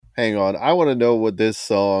Hang on. I want to know what this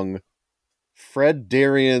song, Fred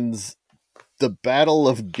Darien's The Battle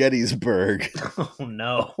of Gettysburg. Oh,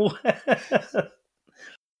 no.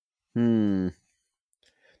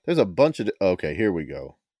 There's a bunch of... Okay, here we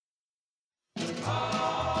go.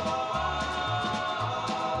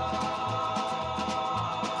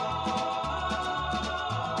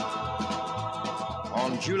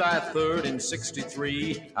 On July 3rd in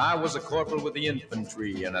 63, I was a corporal with the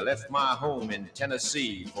infantry, and I left my home in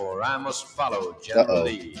Tennessee, for I must follow General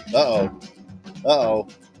Lee. Uh-oh.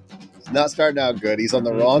 It's not starting out good. He's on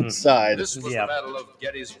the wrong side. This was the Battle of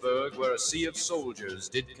Gettysburg, where a sea of soldiers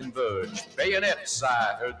did converge. Bayonets,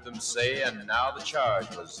 I heard them say, and now the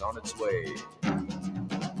charge was on its way.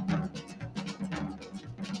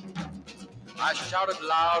 I shouted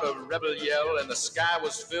loud a rebel yell, and the sky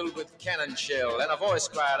was filled with cannon shell, and a voice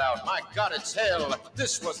cried out, "My God, it's hell!"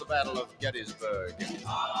 This was the Battle of Gettysburg.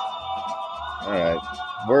 All right.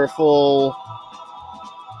 We're a full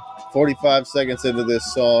 45 seconds into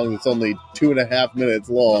this song. It's only 2.5 minutes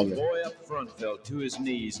long. The boy up front fell to his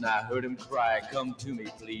knees, and I heard him cry, "Come to me,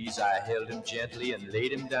 please." I held him gently and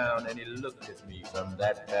laid him down, and he looked at me from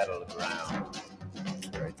that battleground.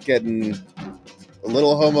 All right, it's getting a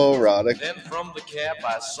little homoerotic. Then from the cap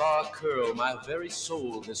I saw a curl, my very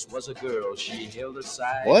soul, this was a girl. She held her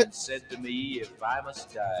side and said to me, "If I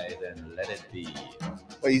must die, then let it be."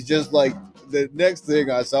 Well, he's just like, the next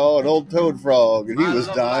thing I saw an old toad frog, and he was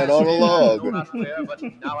dying on a log. I know not where, but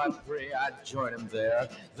now I pray I'd join him there.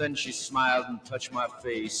 Then she smiled and touched my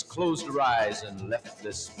face, closed her eyes and left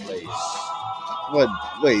this place. What?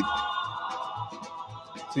 Wait.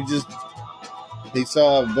 So he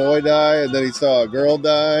saw a boy die, and then he saw a girl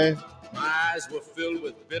die? My eyes were filled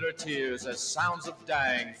with bitter tears as sounds of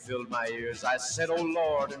dying filled my ears. I said, "Oh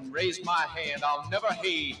Lord," and raised my hand, "I'll never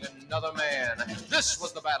hate another man." This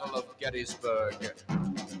was the Battle of Gettysburg.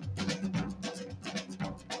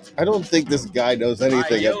 I don't think this guy knows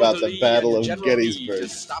anything about the Battle of Gettysburg. To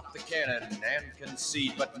stop the cannon and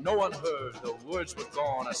concede, but no one heard. The words were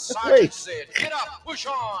gone. A sergeant said, "Get up, push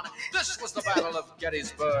on." This was the Battle of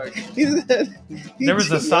Gettysburg. There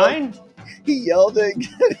was a sign? He yelled at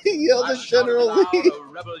General Lee. A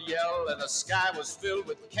rebel yell, and the sky was filled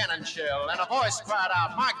with cannon shell, and a voice cried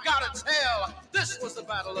out, "My God, it's hell!" This was the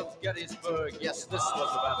Battle of Gettysburg. Yes, this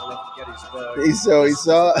was the Battle of Gettysburg.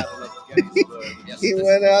 He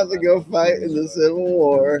went out to go fight in the Civil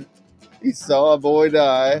War. He saw a boy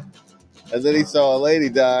die, and then he saw a lady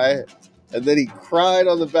die, and then he cried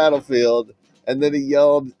on the battlefield. And then he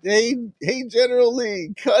yelled, hey, General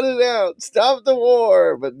Lee, cut it out. Stop the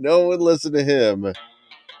war. But no one listened to him.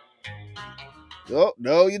 Oh,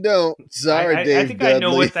 no, you don't. Sorry, Dave I think Dudley. I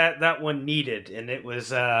know what that one needed. And it was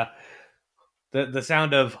the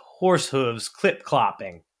sound of horse hooves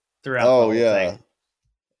clip-clopping throughout the whole thing.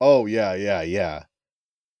 Oh, yeah.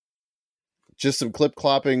 Just some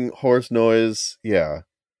clip-clopping horse noise. Yeah.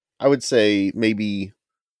 I would say maybe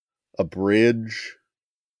a bridge.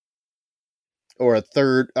 Or a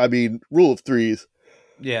third, rule of threes.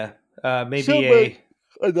 Yeah, maybe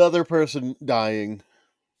another person dying.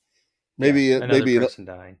 Maybe person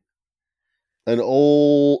dying. An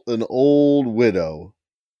old widow,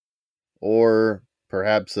 or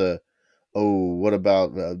perhaps what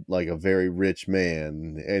about like a very rich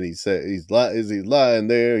man? And he said he's lying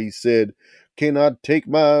there. He said, "Can I take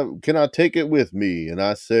it with me?" And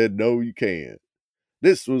I said, "No, you can't."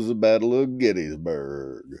 This was the Battle of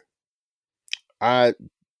Gettysburg.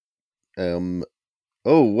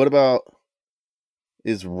 What about,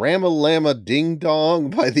 is Ramalama Ding Dong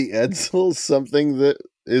by the Edsels something that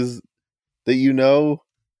you know?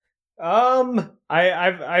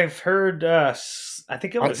 I've heard, I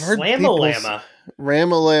think it was Slamalama.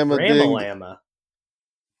 Ramalama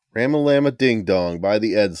Ding Dong by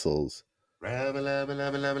the Edsels.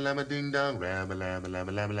 Ramalama Ding Dong,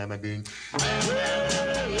 Ramalama Ding.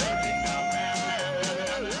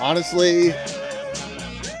 Honestly,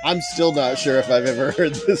 I'm still not sure if I've ever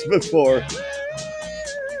heard this before.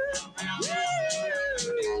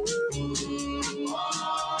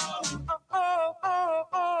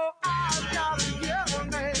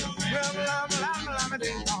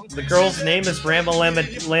 The girl's name is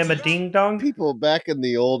Ramalama Ding Dong? People back in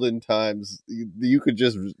the olden times, you could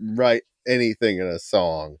just write anything in a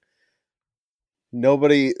song.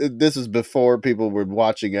 This is before people were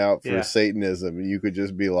watching out for Satanism. You could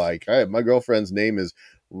just be like, "Hey, my girlfriend's name is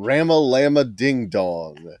Ramalama Ding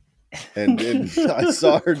Dong." And I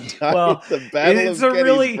saw her die at the Battle of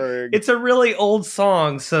Gettysburg. It's a really old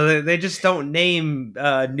song, so they just don't name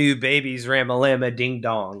new babies Ramalama Ding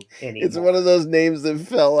Dong anymore. It's one of those names that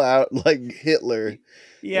fell out like Hitler.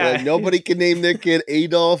 Yeah. Like, nobody can name their kid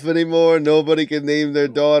Adolf anymore. Nobody can name their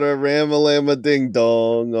daughter Ramalama Ding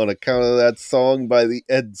Dong on account of that song by the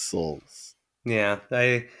Edsels. Yeah,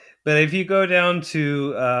 but if you go down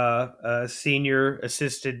to a senior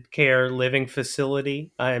assisted care living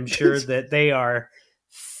facility, I am sure that they are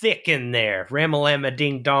thick in there. Ramalama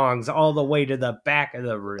ding dongs all the way to the back of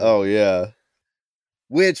the room. Oh, yeah.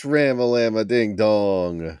 Which Ramalama Ding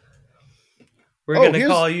Dong? We're going to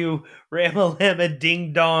call you Ramalama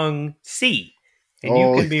ding dong C. And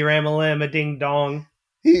you can be Ramalama ding dong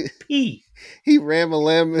P. He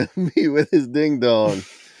Ramalama me with his ding dong.